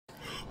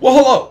Well,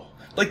 hello!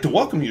 I'd like to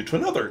welcome you to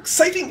another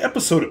exciting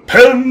episode of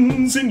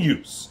Pens in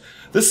Use.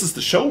 This is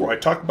the show where I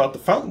talk about the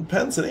fountain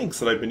pens and inks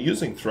that I've been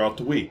using throughout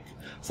the week.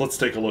 So let's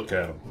take a look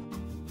at them.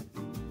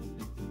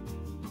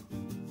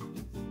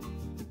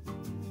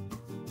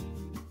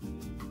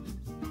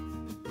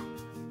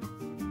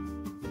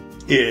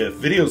 If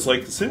videos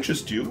like this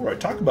interest you, where I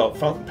talk about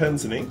fountain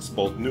pens and inks,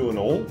 both new and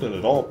old, and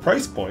at all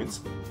price points,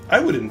 I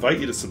would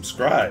invite you to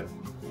subscribe.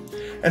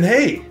 And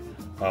hey,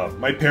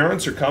 my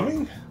parents are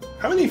coming.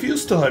 How many of you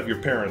still have your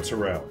parents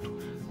around?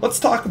 Let's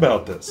talk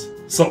about this.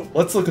 So,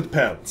 let's look at the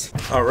pens.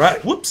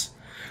 Alright, whoops.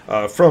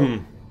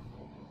 From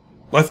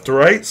left to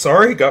right,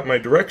 sorry, got my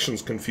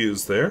directions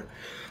confused there.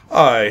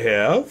 I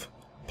have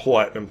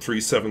Platinum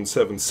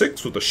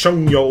 3776 with a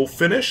Shungyo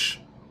finish.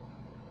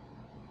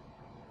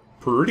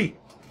 Pretty.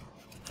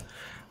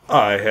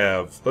 I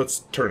have,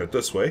 let's turn it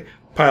this way,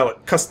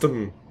 Pilot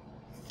Custom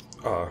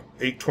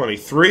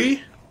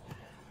 823.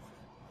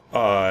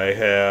 I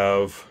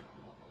have,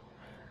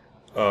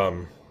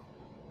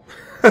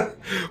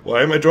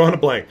 why am I drawing a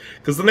blank?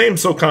 Because the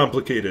name's so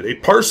complicated. A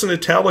Parson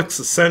Italix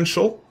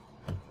Essential,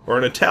 or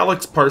an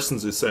Italix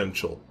Parsons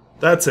Essential.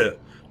 That's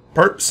it.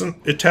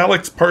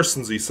 Italix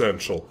Parsons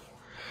Essential.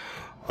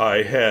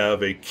 I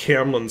have a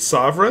Camlin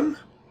Sovereign,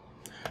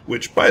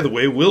 which, by the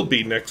way, will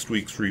be next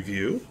week's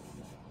review.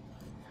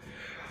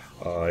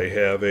 I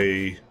have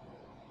a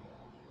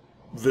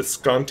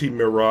Visconti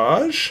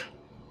Mirage.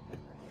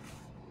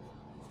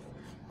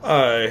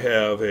 I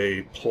have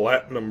a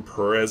Platinum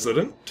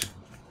President.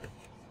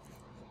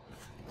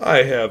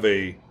 I have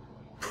a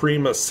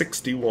Prima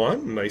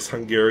 61, nice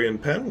Hungarian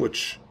pen,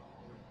 which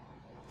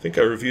I think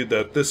I reviewed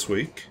that this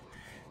week.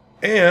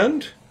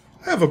 And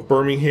I have a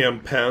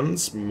Birmingham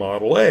Pens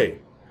Model A,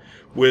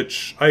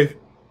 which I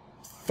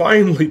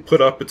finally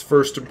put up its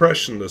first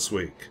impression this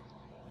week.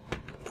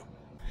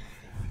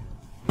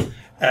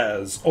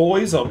 As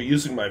always, I'll be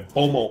using my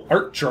Bomo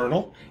art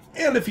journal,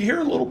 and if you hear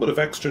a little bit of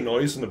extra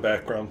noise in the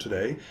background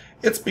today,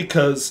 it's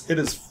because it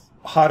is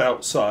hot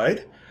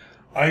outside.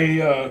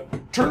 I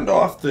turned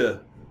off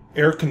the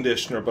air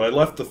conditioner, but I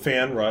left the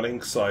fan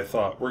running, so I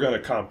thought we're going to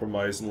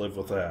compromise and live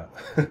with that.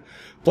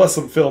 Plus,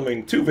 I'm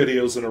filming 2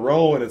 videos in a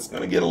row, and it's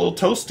going to get a little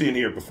toasty in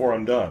here before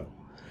I'm done.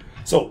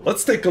 So,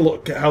 let's take a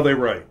look at how they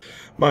write.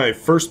 My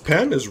first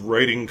pen is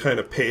writing kind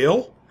of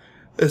pale.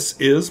 This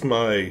is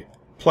my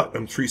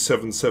Platinum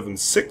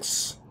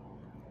 3776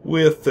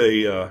 with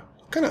a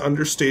kind of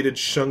understated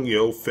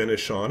Shungyo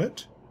finish on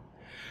it.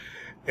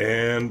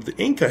 And the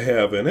ink I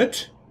have in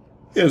it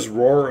is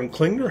Rohrer and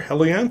Klingner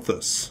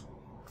Helianthus.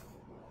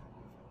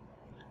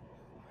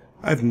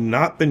 I've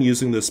not been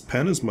using this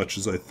pen as much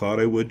as I thought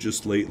I would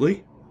just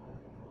lately.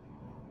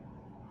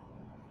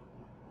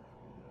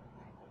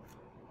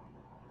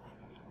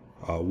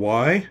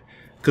 Why?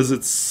 Because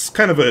it's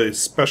kind of a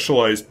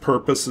specialized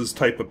purposes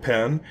type of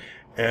pen.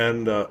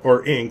 And,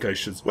 or ink, I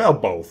should, well,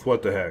 both,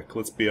 what the heck,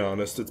 let's be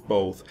honest, it's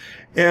both.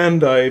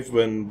 And I've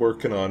been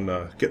working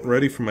on getting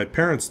ready for my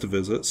parents to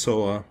visit,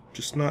 so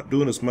just not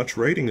doing as much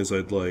writing as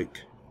I'd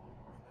like.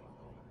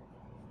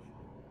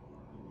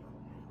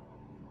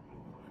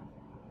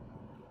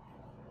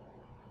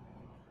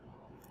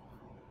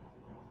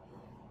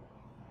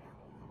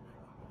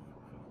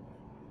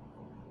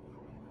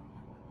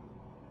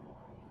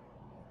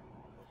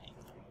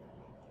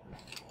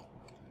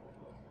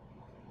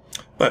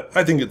 But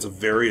I think it's a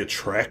very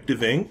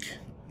attractive ink.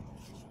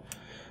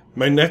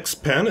 My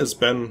next pen has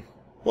been,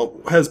 well,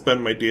 has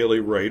been my daily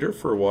writer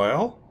for a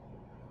while.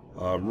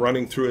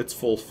 Running through its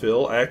full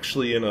fill.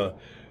 Actually, in I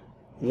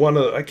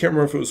can't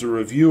remember if it was a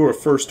review or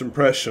first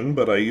impression,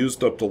 but I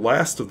used up the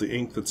last of the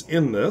ink that's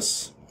in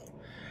this.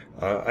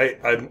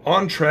 I'm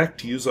on track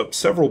to use up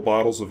several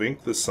bottles of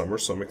ink this summer,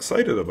 so I'm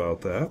excited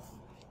about that.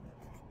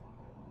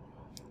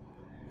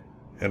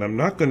 And I'm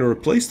not going to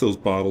replace those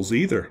bottles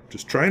either.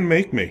 Just try and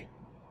make me.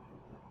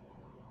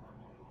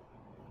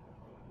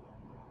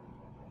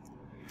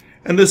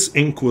 And this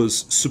ink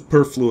was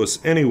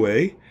superfluous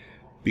anyway,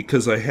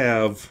 because I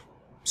have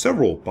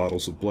several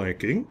bottles of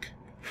blank ink.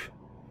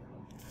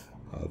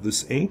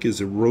 This ink is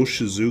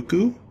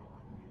Iroshizuku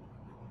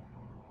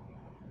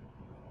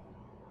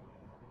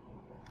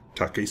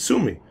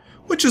Take-sumi,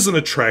 which is an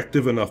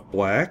attractive enough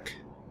black.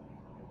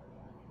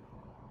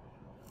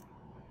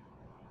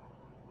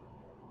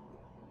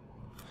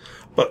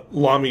 But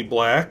Lamy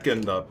black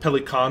and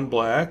Pelikan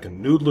black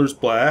and Noodler's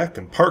black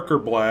and Parker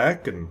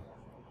black and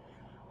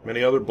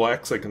many other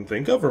blacks I can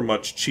think of are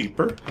much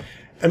cheaper.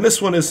 And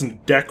this one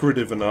isn't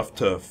decorative enough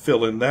to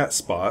fill in that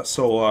spot.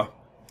 So,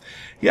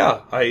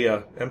 yeah,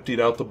 I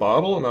emptied out the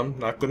bottle and I'm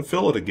not going to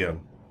fill it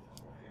again.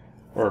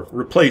 Or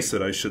replace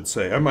it, I should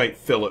say. I might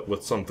fill it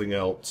with something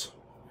else.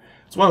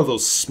 It's one of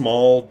those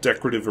small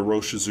decorative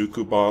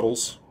Iroshizuku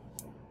bottles.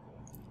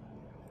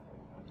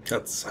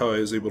 That's how I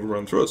was able to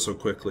run through it so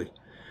quickly.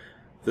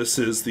 This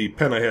is the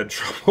pen I had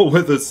trouble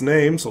with its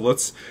name, so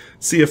let's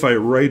see if I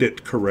write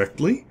it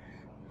correctly.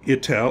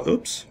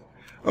 Oops.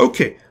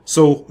 Okay,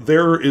 so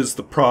there is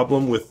the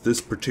problem with this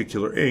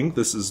particular ink.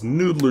 This is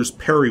Noodler's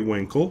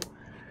Periwinkle,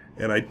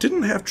 and I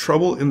didn't have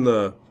trouble in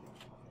the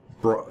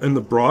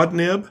broad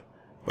nib,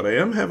 but I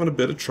am having a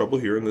bit of trouble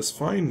here in this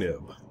fine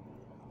nib.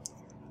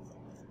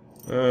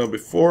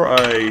 Before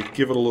I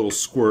give it a little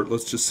squirt,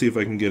 let's just see if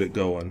I can get it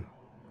going.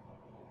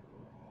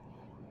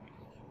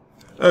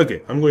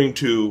 Okay, I'm going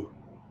to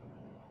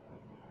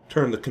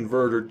turn the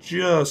converter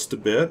just a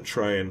bit,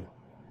 try and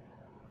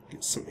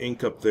get some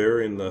ink up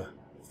there in the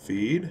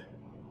feed.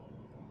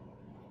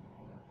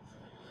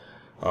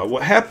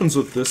 What happens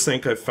with this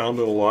ink I've found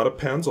in a lot of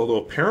pens, although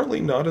apparently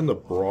not in the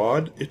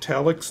broad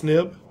Italix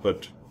nib,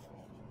 but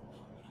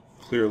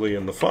clearly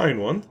in the fine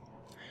one,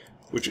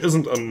 which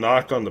isn't a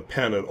knock on the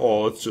pen at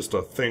all, it's just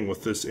a thing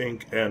with this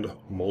ink and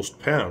most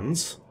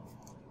pens.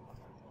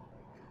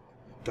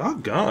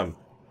 Doggone.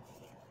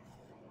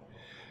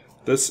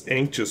 This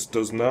ink just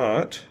does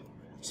not.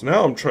 So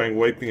now I'm trying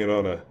wiping it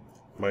on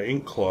my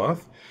ink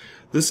cloth.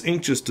 This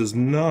ink just does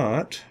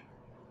not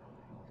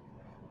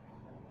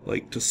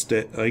like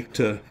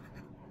to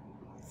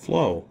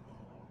flow.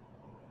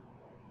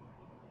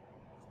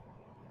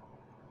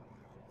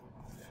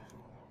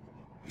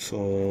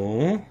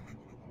 So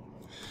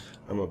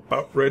I'm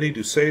about ready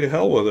to say to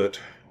hell with it.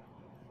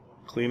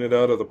 Clean it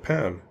out of the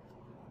pen.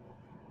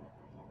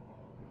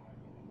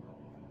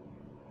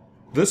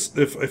 This,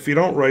 if you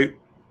don't write,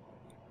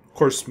 of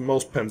course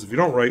most pens, if you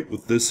don't write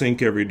with this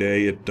ink every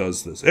day, it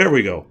does this. There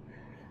we go.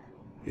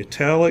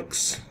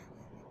 Italix.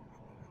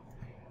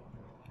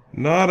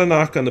 Not a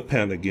knock on the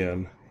pen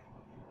again.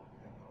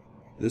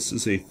 This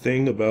is a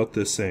thing about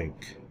this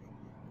ink.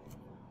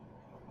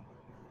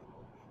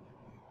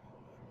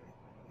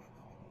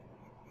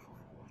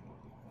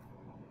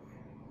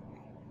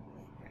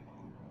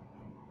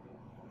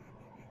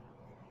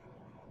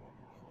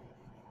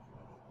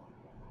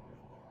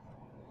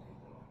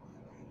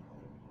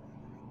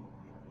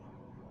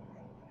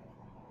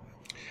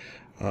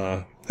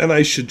 And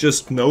I should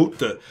just note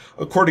that,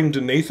 according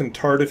to Nathan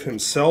Tardif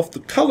himself, the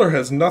color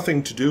has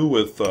nothing to do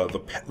with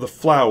the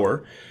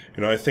flower.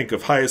 You know, I think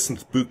of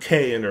Hyacinth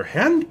Bouquet and her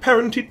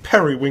hand-parented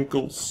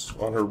periwinkles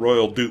on her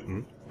royal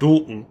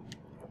Doulton.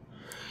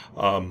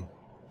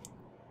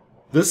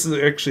 This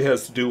actually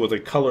has to do with a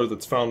color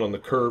that's found on the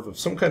curve of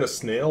some kind of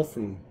snail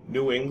from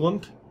New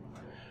England.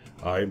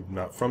 I'm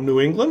not from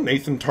New England,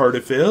 Nathan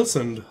Tardif is,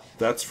 and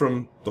that's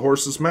from the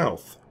horse's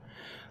mouth.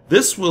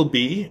 This will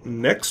be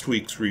next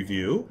week's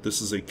review. This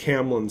is a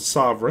Camlin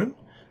Sovereign.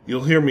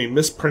 You'll hear me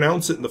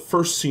mispronounce it in the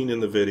first scene in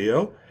the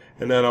video,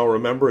 and then I'll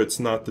remember it's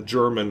not the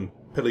German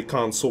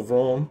Pelikan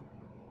Sovereign.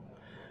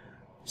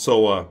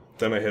 So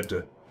then I had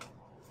to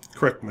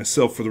correct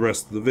myself for the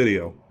rest of the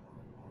video.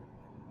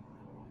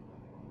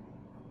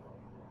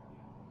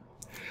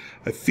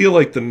 I feel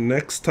like the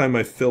next time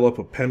I fill up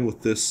a pen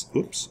with this,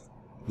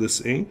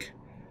 this ink,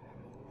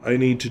 I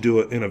need to do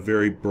it in a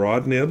very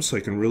broad nib so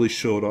I can really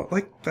show it off,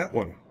 like that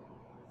one.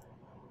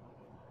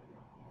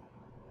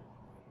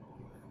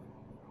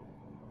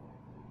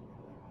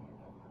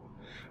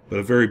 But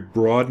a very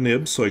broad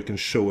nib so I can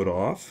show it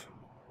off.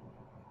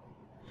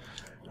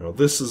 Now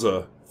this is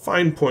a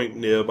fine point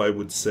nib, I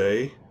would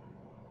say.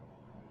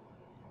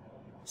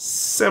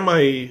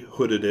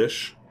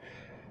 Semi-hooded-ish.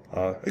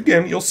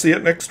 Again, you'll see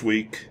it next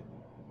week.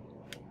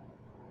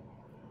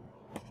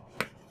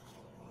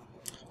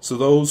 So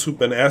those who've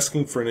been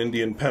asking for an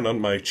Indian pen on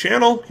my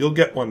channel, you'll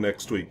get one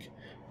next week.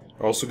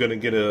 You're also going to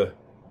get a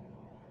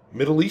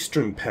Middle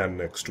Eastern pen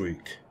next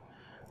week.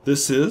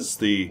 This is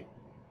the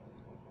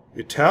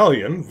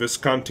Italian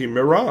Visconti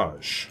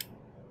Mirage.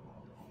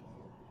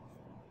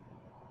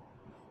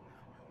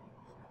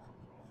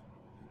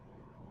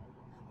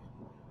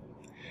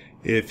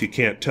 If you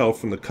can't tell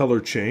from the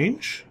color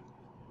change,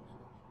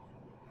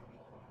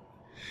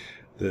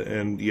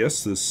 and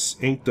yes, this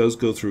ink does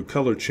go through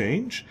color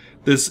change.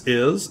 This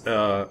is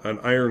an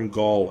iron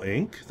gall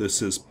ink.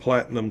 This is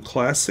Platinum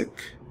Classic.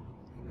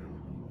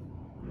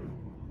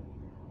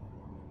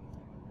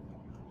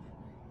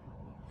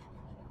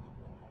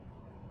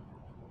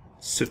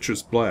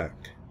 Citrus Black.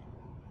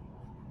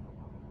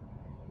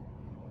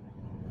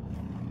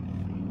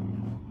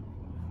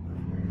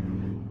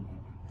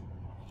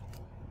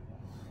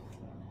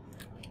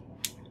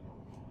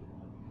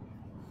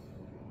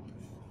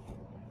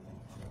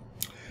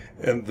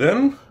 And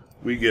then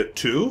we get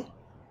to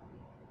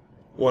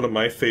one of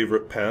my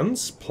favorite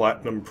pens,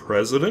 Platinum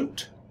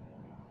President.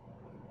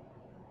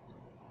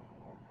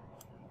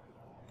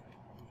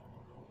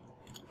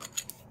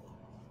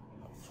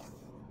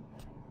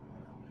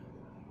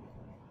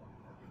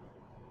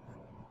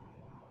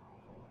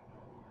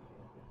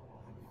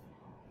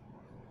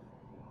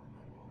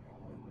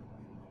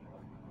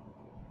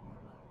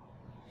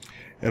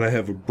 And I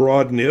have a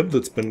broad nib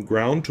that's been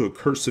ground to a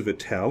cursive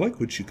italic,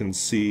 which you can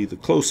see the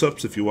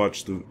close-ups if you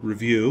watch the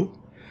review.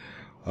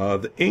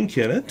 The ink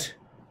in it,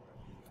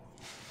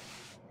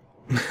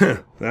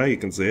 now you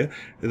can see it,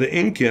 the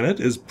ink in it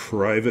is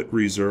Private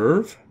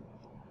Reserve.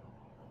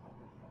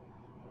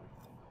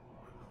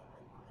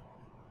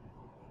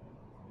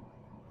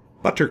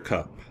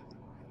 Buttercup.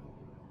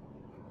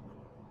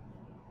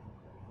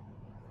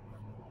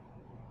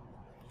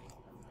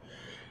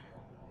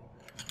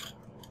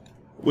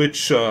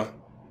 Which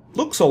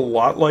looks a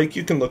lot like,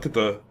 you can look at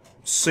the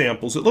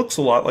samples, it looks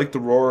a lot like the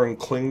Rohrer and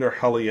Klingner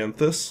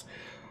Helianthus.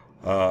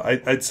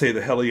 I'd say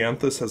the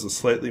Helianthus has a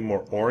slightly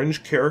more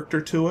orange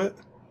character to it.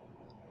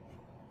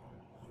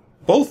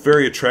 Both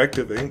very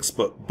attractive inks,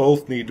 but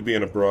both need to be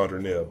in a broader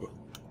nib.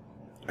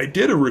 I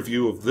did a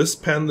review of this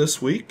pen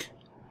this week.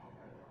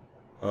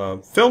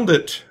 Filmed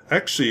it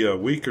actually a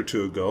week or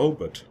two ago,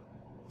 but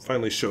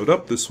finally showed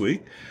up this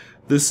week.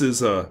 This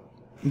is,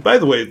 by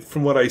the way,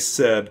 from what I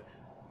said,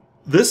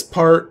 this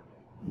part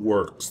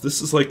works.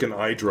 This is like an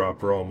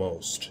eyedropper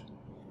almost.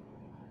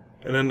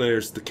 And then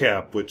there's the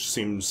cap, which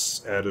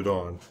seems added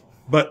on.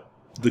 But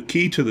the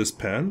key to this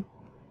pen...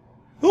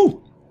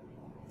 Oh!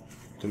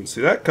 Didn't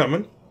see that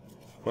coming.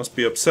 Must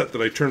be upset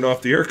that I turned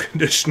off the air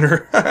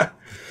conditioner.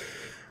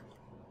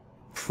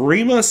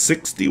 Prima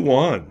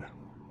 61.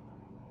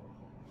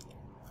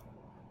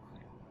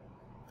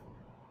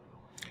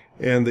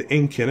 And the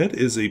ink in it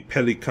is a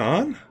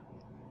Pelikan.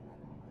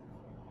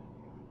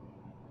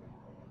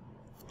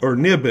 Or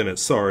nib in it,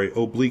 sorry,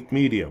 oblique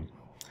medium.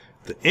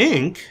 The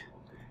ink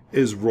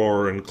is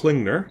Rohrer and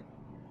Klingner.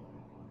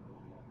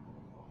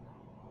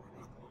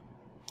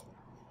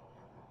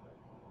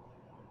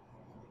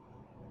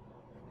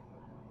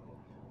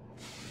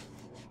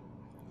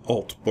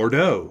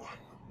 Alt-Bordeaux.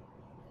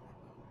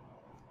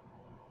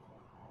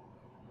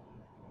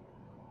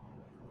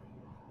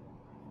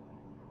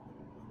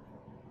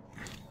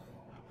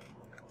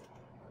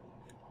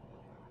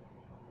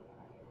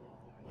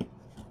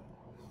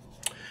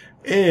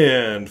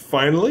 And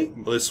finally,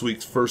 this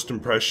week's first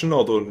impression,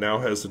 although it now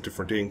has a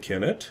different ink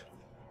in it.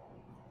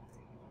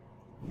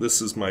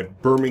 This is my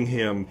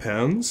Birmingham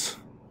pens.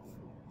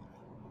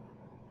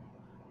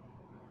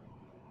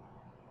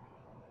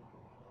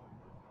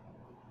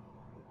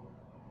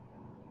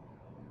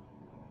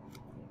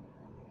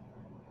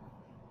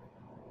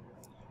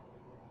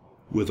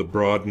 With a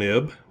broad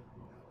nib.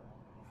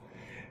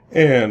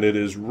 And it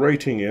is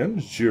writing in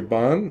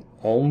Herbin,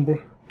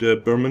 Ambre de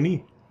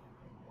Birmanie.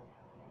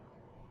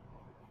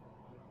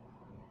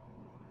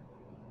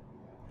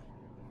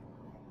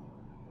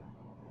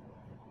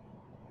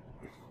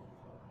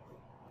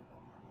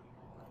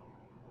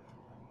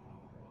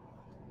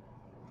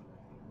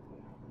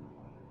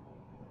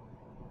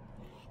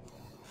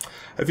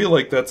 I feel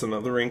like that's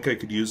another ink I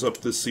could use up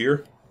this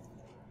year.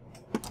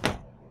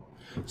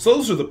 So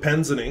those are the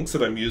pens and inks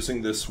that I'm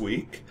using this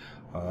week.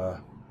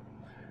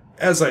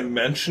 As I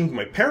mentioned,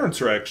 my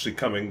parents are actually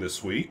coming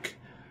this week.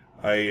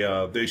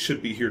 They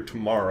should be here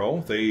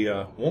tomorrow. They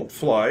won't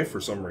fly for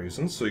some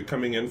reason, so they're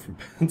coming in from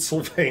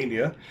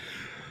Pennsylvania.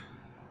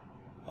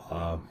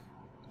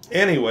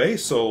 Anyway,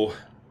 so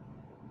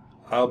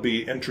I'll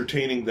be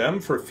entertaining them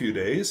for a few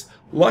days.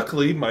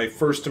 Luckily, my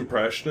first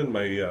impression and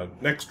my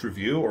next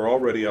review are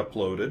already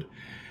uploaded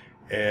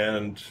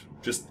and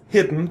just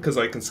hidden because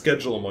I can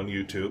schedule them on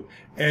YouTube.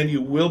 And you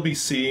will be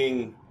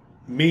seeing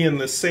me in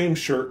this same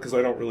shirt because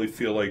I don't really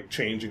feel like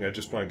changing. I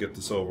just want to get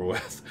this over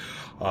with.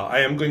 I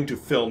am going to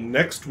film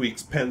next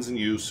week's Pens in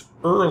Use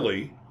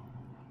early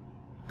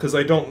because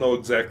I don't know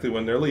exactly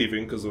when they're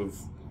leaving because of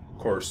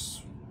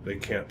course, they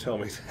can't tell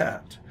me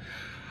that.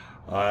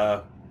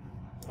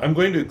 I'm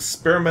going to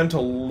experiment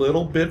a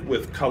little bit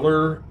with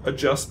color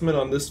adjustment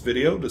on this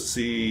video to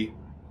see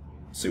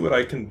what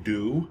I can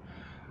do.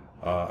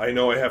 I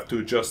know I have to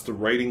adjust the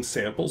writing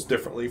samples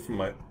differently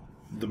from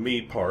the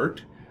me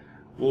part.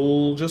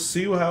 We'll just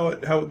see how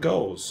it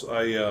goes.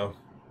 I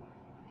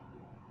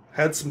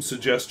had some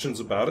suggestions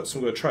about it, so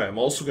I'm going to try. I'm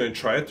also going to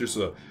try it. There's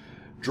a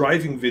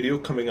driving video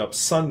coming up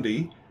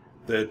Sunday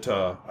that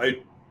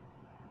I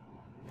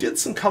did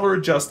some color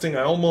adjusting.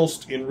 I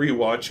almost, in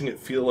rewatching it,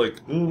 feel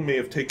like, may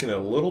have taken it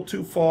a little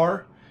too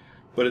far,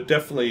 but it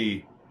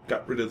definitely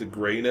got rid of the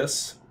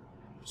grayness.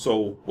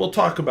 So we'll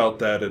talk about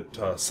that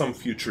at some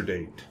future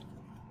date.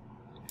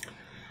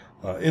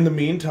 In the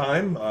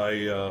meantime,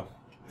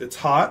 it's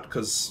hot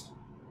because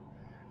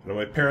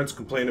my parents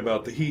complain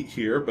about the heat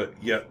here, but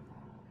yet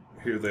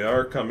here they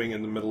are coming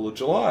in the middle of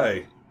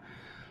July.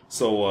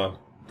 So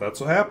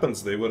that's what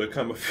happens. They would have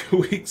come a few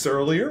weeks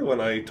earlier when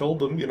I told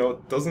them,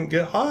 it doesn't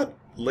get hot.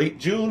 Late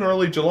June,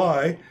 early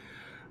July,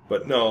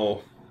 but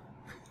no.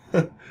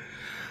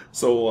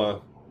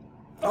 So,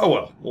 oh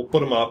well, we'll put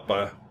them up,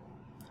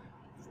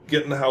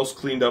 getting the house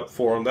cleaned up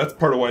for them. That's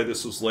part of why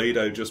this was late.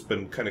 I've just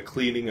been kind of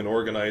cleaning and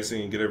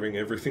organizing and getting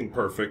everything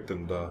perfect,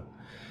 and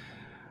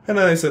then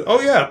I said, oh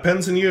yeah,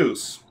 Pens in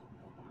Use.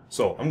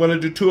 So, I'm going to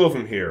do 2 of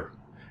them here,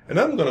 and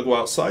then I'm going to go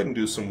outside and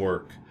do some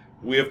work.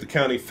 We have the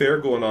county fair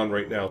going on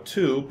right now,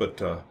 too, but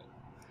I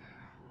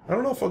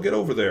don't know if I'll get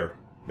over there.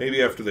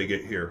 Maybe after they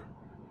get here.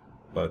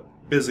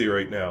 But busy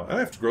right now. And I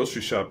have to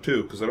grocery shop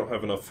too because I don't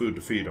have enough food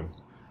to feed them.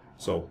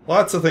 So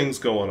lots of things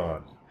going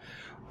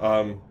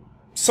on.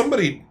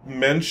 Somebody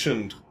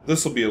mentioned,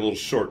 this will be a little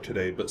short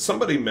today, but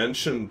somebody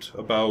mentioned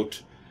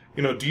about,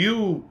 do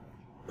you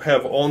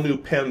have all new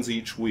pens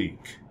each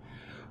week?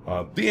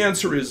 The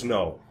answer is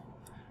no.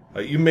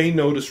 You may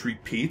notice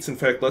repeats. In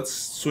fact, let's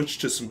switch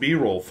to some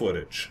B-roll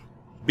footage.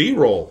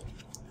 B-roll.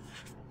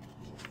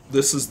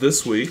 This is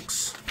this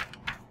week's.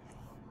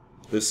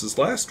 This is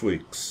last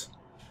week's.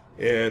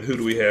 And who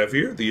do we have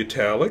here? The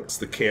Italix,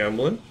 the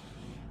Camlin,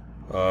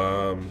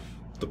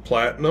 the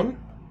Platinum,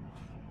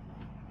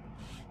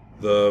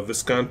 the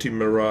Visconti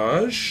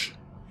Mirage,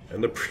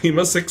 and the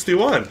Prima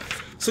 61.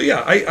 So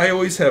yeah, I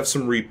always have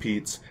some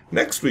repeats.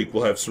 Next week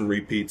we'll have some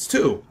repeats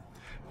too.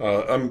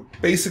 I'm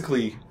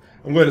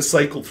going to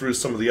cycle through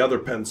some of the other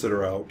pens that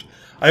are out.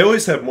 I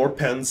always have more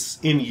pens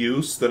in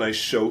use than I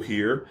show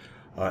here.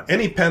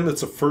 Any pen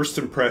that's a first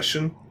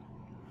impression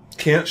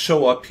can't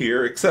show up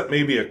here, except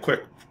maybe a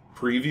quick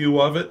preview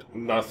of it,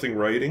 nothing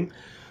writing,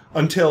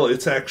 until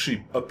it's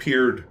actually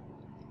appeared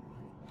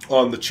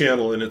on the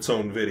channel in its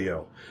own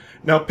video.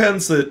 Now,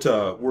 pens that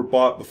were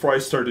bought before I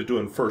started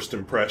doing first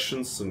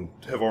impressions and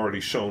have already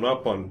shown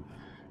up on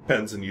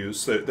pens in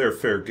use, they're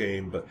fair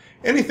game. But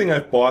anything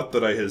I've bought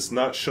that has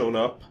not shown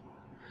up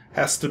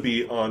has to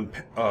be on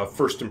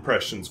first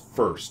impressions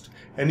first.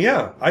 And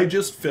yeah, I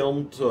just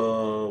filmed,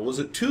 was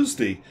it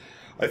Tuesday?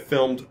 I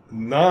filmed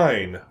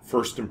 9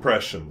 first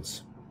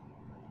impressions.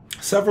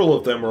 Several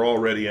of them are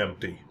already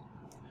empty.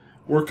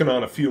 Working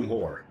on a few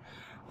more.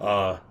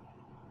 But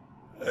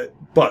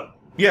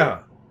yeah,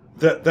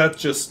 that's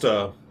just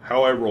how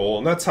I roll,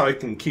 and that's how I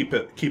can keep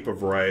a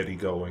variety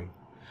going.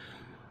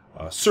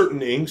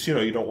 Certain inks,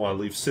 you don't want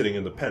to leave sitting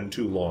in the pen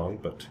too long,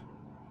 but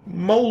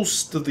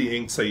most of the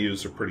inks I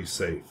use are pretty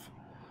safe.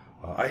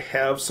 I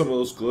have some of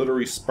those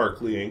glittery,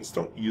 sparkly inks.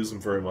 Don't use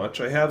them very much.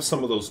 I have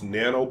some of those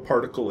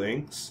nanoparticle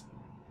inks.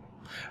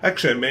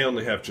 Actually, I may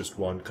only have just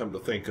one, come to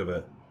think of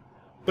it.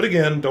 But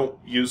again, don't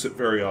use it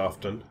very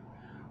often.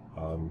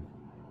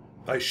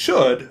 I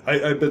should.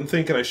 I've been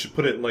thinking I should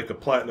put it in like a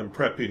platinum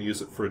preppy and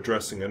use it for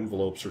addressing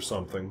envelopes or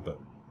something, but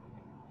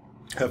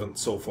haven't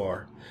so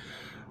far.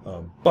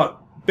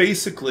 But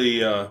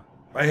basically,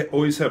 I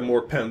always have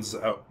more pens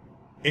out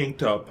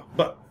inked up,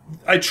 but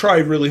I try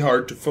really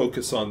hard to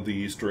focus on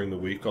these during the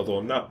week, although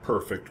I'm not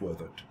perfect with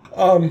it.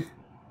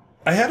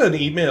 I had an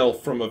email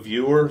from a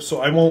viewer,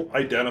 so I won't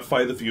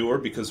identify the viewer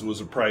because it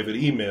was a private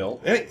email.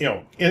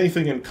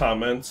 Anything in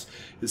comments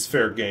is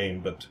fair game,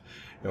 but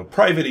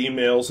private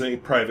emails, any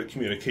private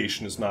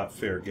communication is not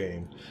fair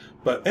game.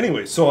 But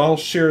anyway, so I'll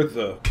share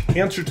the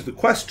answer to the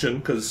question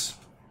because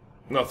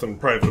nothing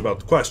private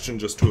about the question,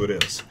 just who it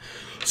is.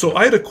 So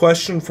I had a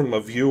question from a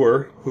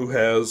viewer who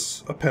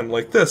has a pen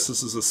like this.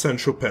 This is a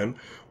Central Pen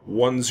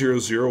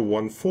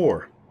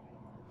 10014.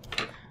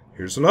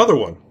 Here's another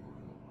one.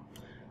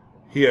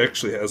 He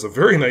actually has a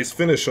very nice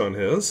finish on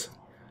his,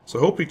 so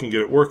I hope he can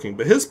get it working.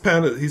 But his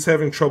pen, he's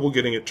having trouble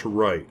getting it to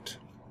write.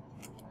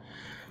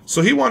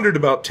 So he wondered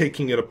about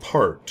taking it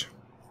apart.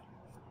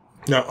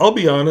 Now, I'll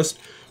be honest,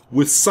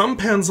 with some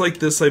pens like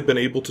this, I've been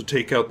able to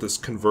take out this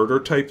converter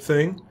type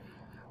thing.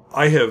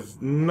 I have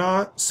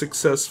not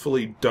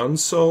successfully done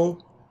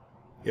so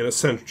in a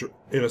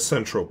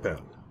Centro pen.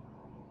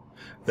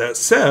 That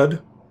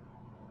said,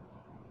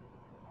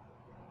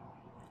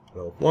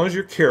 well, as long as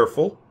you're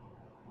careful,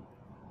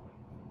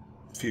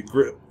 if you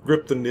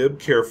grip the nib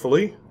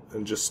carefully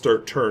and just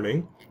start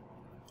turning,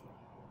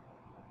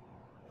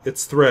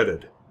 it's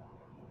threaded.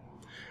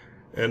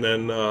 And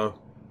then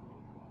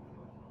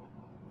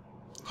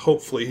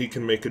hopefully he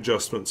can make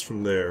adjustments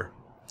from there.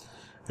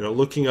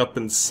 Looking up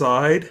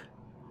inside,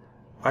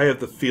 I have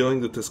the feeling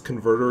that this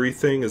converter-y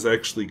thing is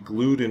actually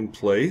glued in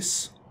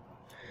place.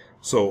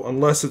 So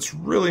unless it's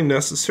really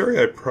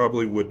necessary, I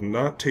probably would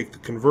not take the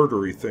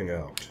converter-y thing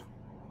out.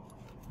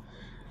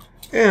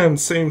 And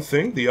same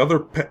thing,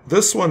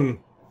 this one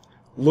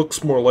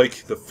looks more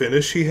like the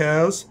finish he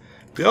has.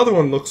 The other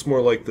one looks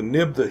more like the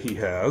nib that he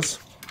has.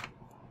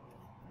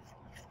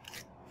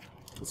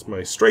 It's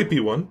my stripey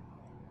one.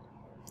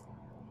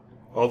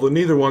 Although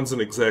neither one's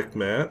an exact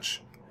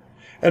match.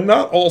 And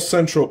not all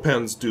Centro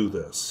pens do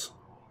this.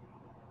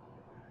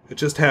 It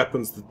just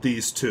happens that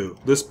these two,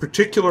 this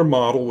particular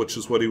model, which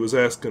is what he was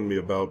asking me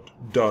about,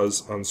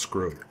 does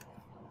unscrew.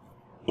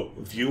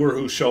 Viewer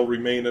who shall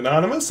remain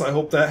anonymous, I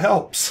hope that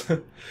helps.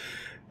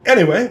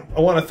 Anyway,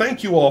 I want to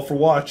thank you all for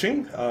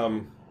watching.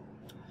 Let's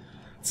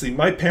see,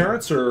 my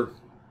parents are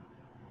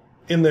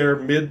in their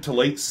mid to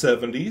late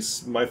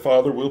 70s. My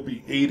father will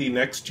be 80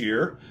 next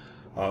year.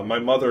 My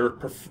mother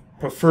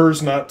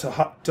prefers not to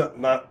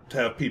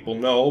have people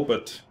know,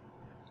 but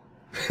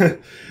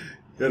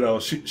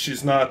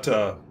she's not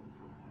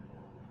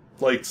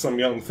like some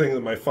young thing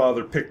that my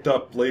father picked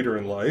up later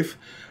in life.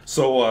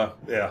 So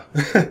yeah.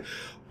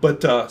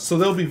 But so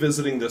they'll be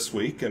visiting this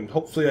week, and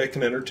hopefully I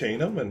can entertain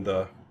them. And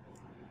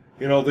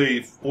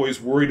they've always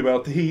worried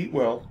about the heat.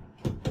 Well,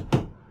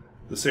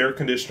 this air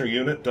conditioner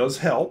unit does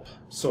help,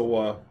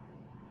 so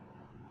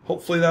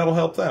hopefully that'll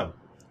help them.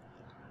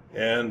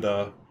 And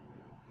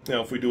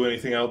if we do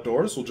anything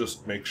outdoors, we'll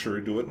just make sure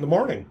we do it in the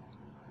morning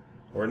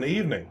or in the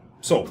evening.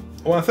 So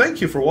I want to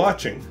thank you for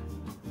watching.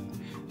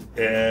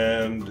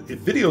 And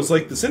if videos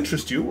like this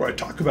interest you, where I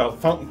talk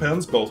about fountain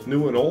pens, both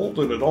new and old,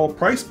 and at all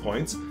price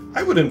points,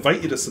 I would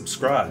invite you to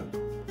subscribe.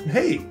 And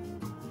hey,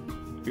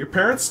 are your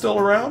parents still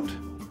around?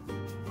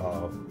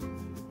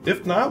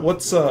 If not,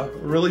 what's a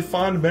really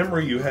fond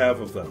memory you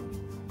have of them?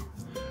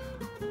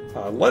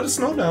 Let us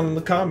know down in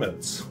the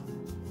comments.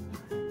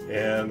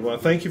 And well,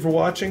 thank you for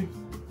watching.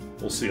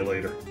 We'll see you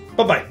later.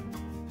 Bye-bye.